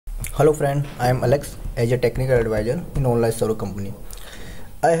Hello friend, I am Alex as a technical advisor in online server company.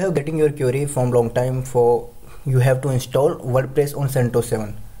 I have getting your query from long time for you have to install WordPress on CentOS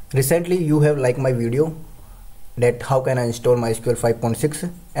 7. Recently you have liked my video that how can I install MySQL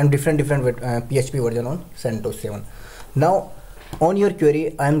 5.6 and different PHP version on CentOS 7. Now on your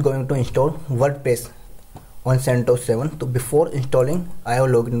query I am going to install WordPress on CentOS 7. So before installing I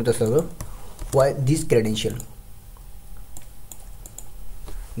have logged into the server via this credential.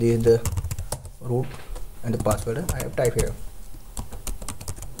 This is the root and the password I have typed here.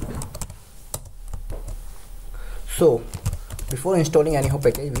 So before installing any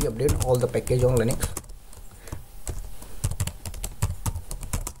package, we update all the package on Linux.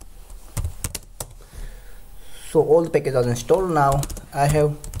 So all the packages are installed. Now I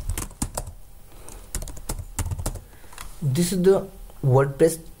have this is the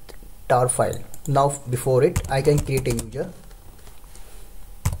WordPress tar file. Now before it I can create a user.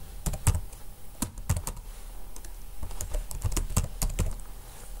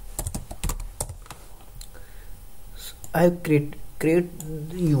 I create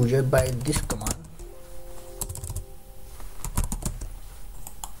the user by this command.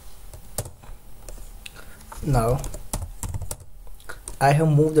 Now I have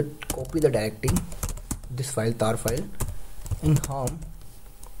copy the directory, this file tar file in home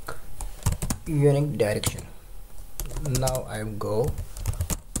unique direction. Now I go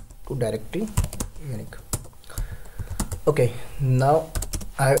to directory unique. Okay, now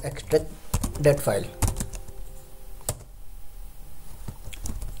I extract that file.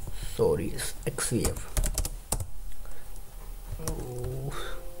 Sorry, it's XVF.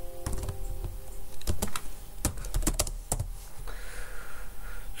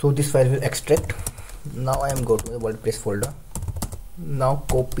 So this file will extract. Now I am go to the WordPress folder. Now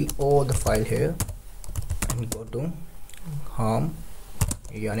copy all the file here and go to home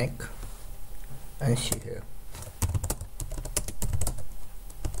unique and see here.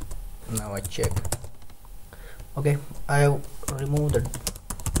 Now I check. Okay, I have removed the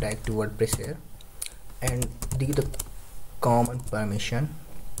direct to WordPress here and give the common permission.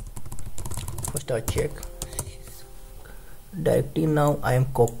 First I check directly. Now I am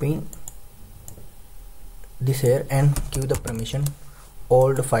copying this here and give the permission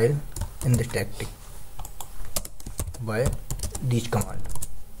all the file in this directory by this command.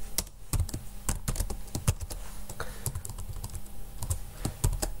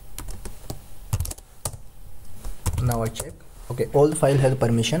 Now I check. Okay, all the file has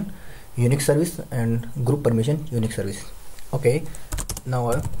permission unique service and group permission unique service. Okay,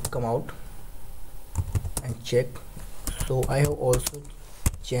 now I come out and check. So I have also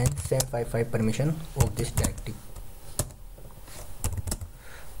changed 755 permission of this directory.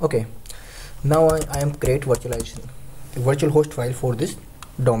 Okay, now I am create virtual host file for this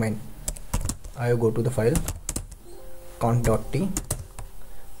domain. I go to the file count.t.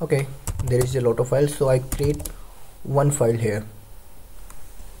 Okay, there is a lot of files, so I create one file here.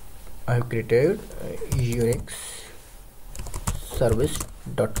 I have created unix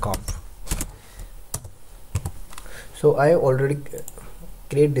service.conf. So I have already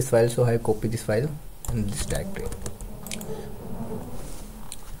create this file, so I copy this file in this directory.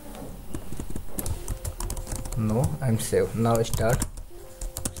 No, I'm saved. Now I start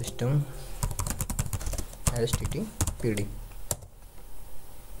system httpd.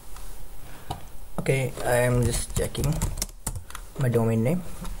 Okay, I am just checking my domain name,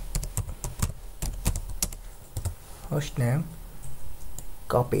 host name,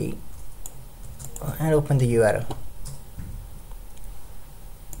 copy and open the URL.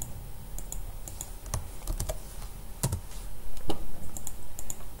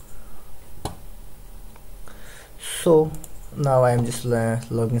 So now I am just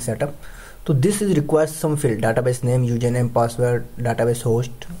logging setup. So this is requires some field: database name, username, password, database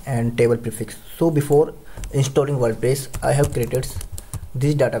host and table prefix. So before installing WordPress I have created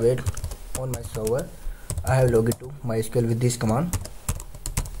this database on my server. I have logged to MySQL with this command.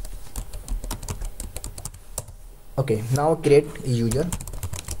 Okay, now create a user.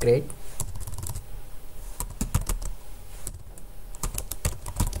 Create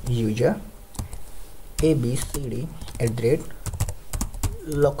user abcd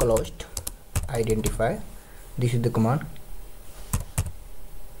 @localhost identify. This is the command.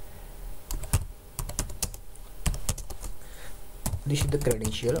 This is the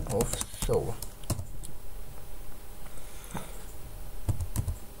credential of server.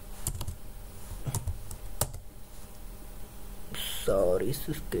 Sorry, this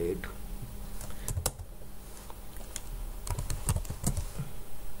is great.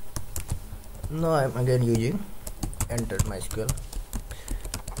 Now I'm again using enter MySQL.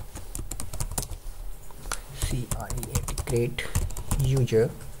 create user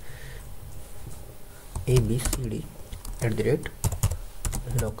abcd @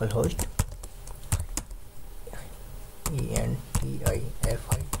 localhost ENTIFI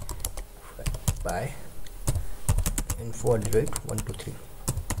by info @123.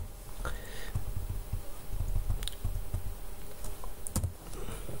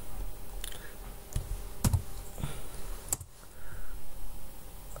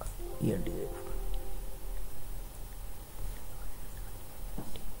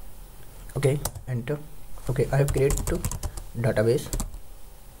 Okay, enter. Okay, I have created database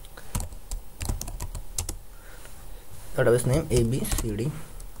name abcd.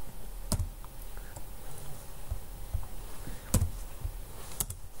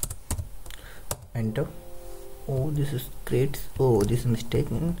 Enter. Oh, this is create. Oh, this is mistake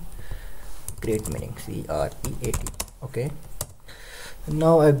in create meaning CREAT. Okay,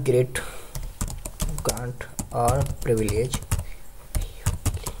 now I create grant or privilege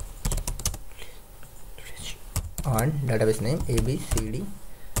on database name abcd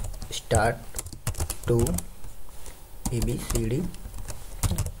start to abcd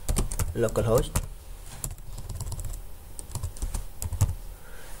localhost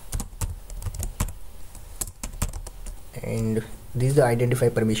and this is the identify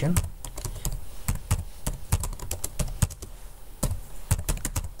permission.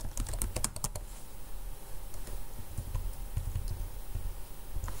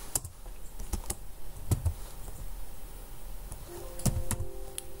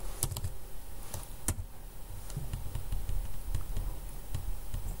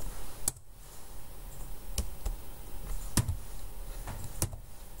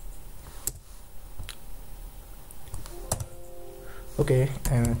 Okay,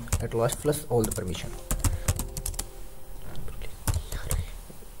 and at last plus all the permission.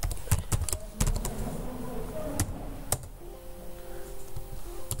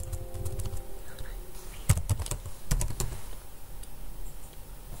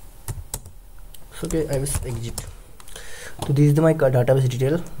 So okay, I will exit. So this is my database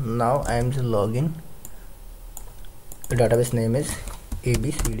detail. Now I am just login. The database name is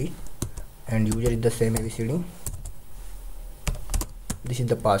abcd and user is the same abcd. This is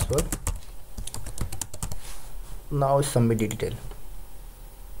the password. Now submit the detail.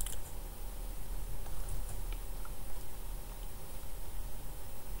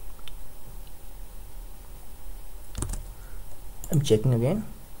 I'm checking again.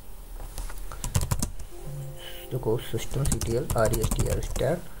 The code system ctl restr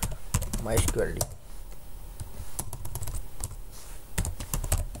star mysqld.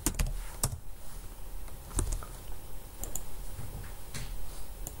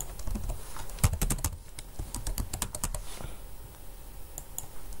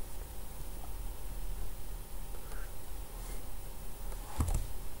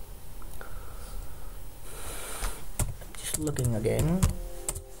 Looking again,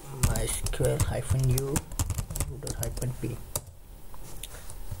 mysql -u -p.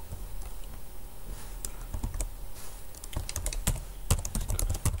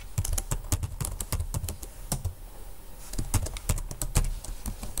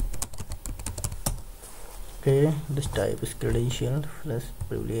 Okay, this type is credential plus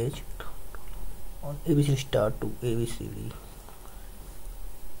privilege on abcd start to abcd.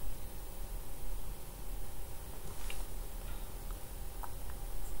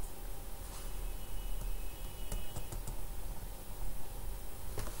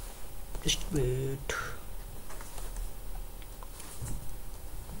 Just wait.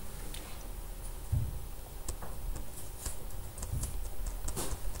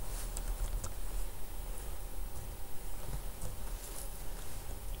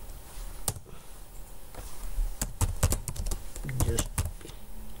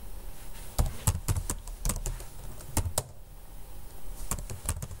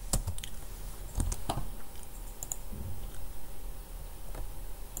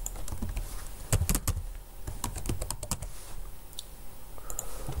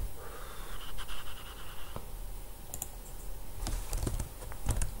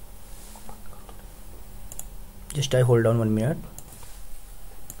 Just I hold on 1 minute.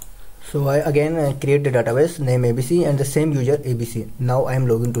 So I again create the database name ABC and the same user ABC. Now I am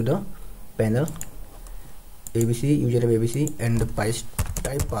logging to the panel. ABC user of ABC and the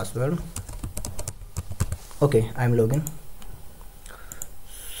type password. Okay, I am logging.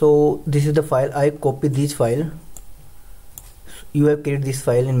 So this is the file. I copy this file. You have created this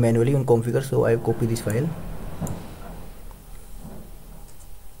file in manually and configure. So I have copied this file.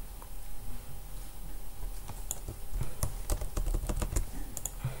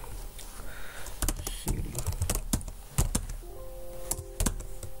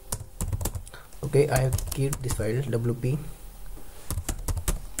 Okay, I have keyed this file wp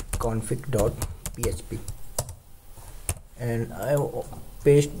config.php and I will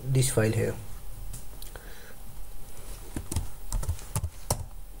paste this file here.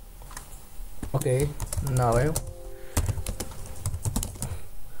 Okay, now I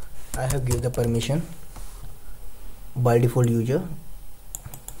have given the permission by default user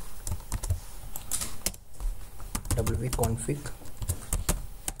wp config.php.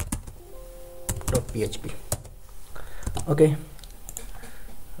 okay,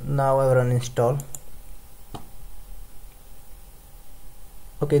 now I run install.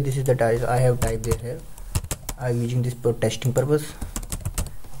 Okay, this is the type I have typed there here. I'm using this for testing purpose.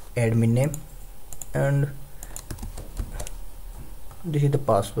 Admin name and this is the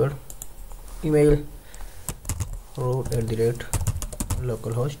password. Email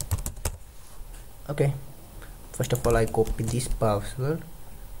root@localhost. okay, first of all I copy this password.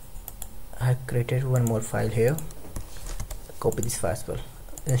 I have created one more file here. Copy this password.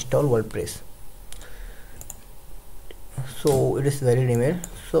 Install WordPress. So it is valid email,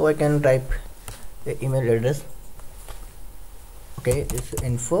 so I can type the email address. Okay, it's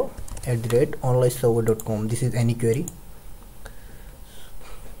info@onliveserver.com. this is any query.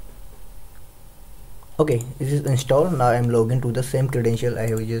 Okay, this is installed. Now I am logging to the same credential I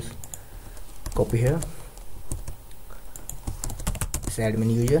have just copy here. This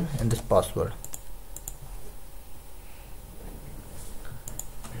admin user and this password.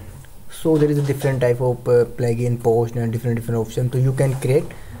 So there is a different type of plugin, post and different options, so you can create.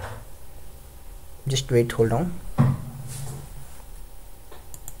 Just wait, hold on.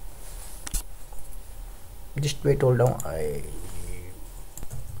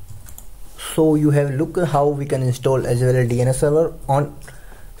 So you have look how we can install as well as DNS server on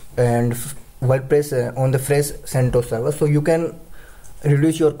and WordPress on the fresh CentOS server, so you can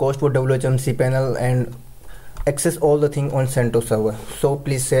reduce your cost for WHM, CPanel and access all the thing on CentOS server. So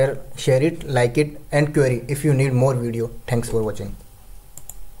please share it, like it and query if you need more video. Thanks for watching.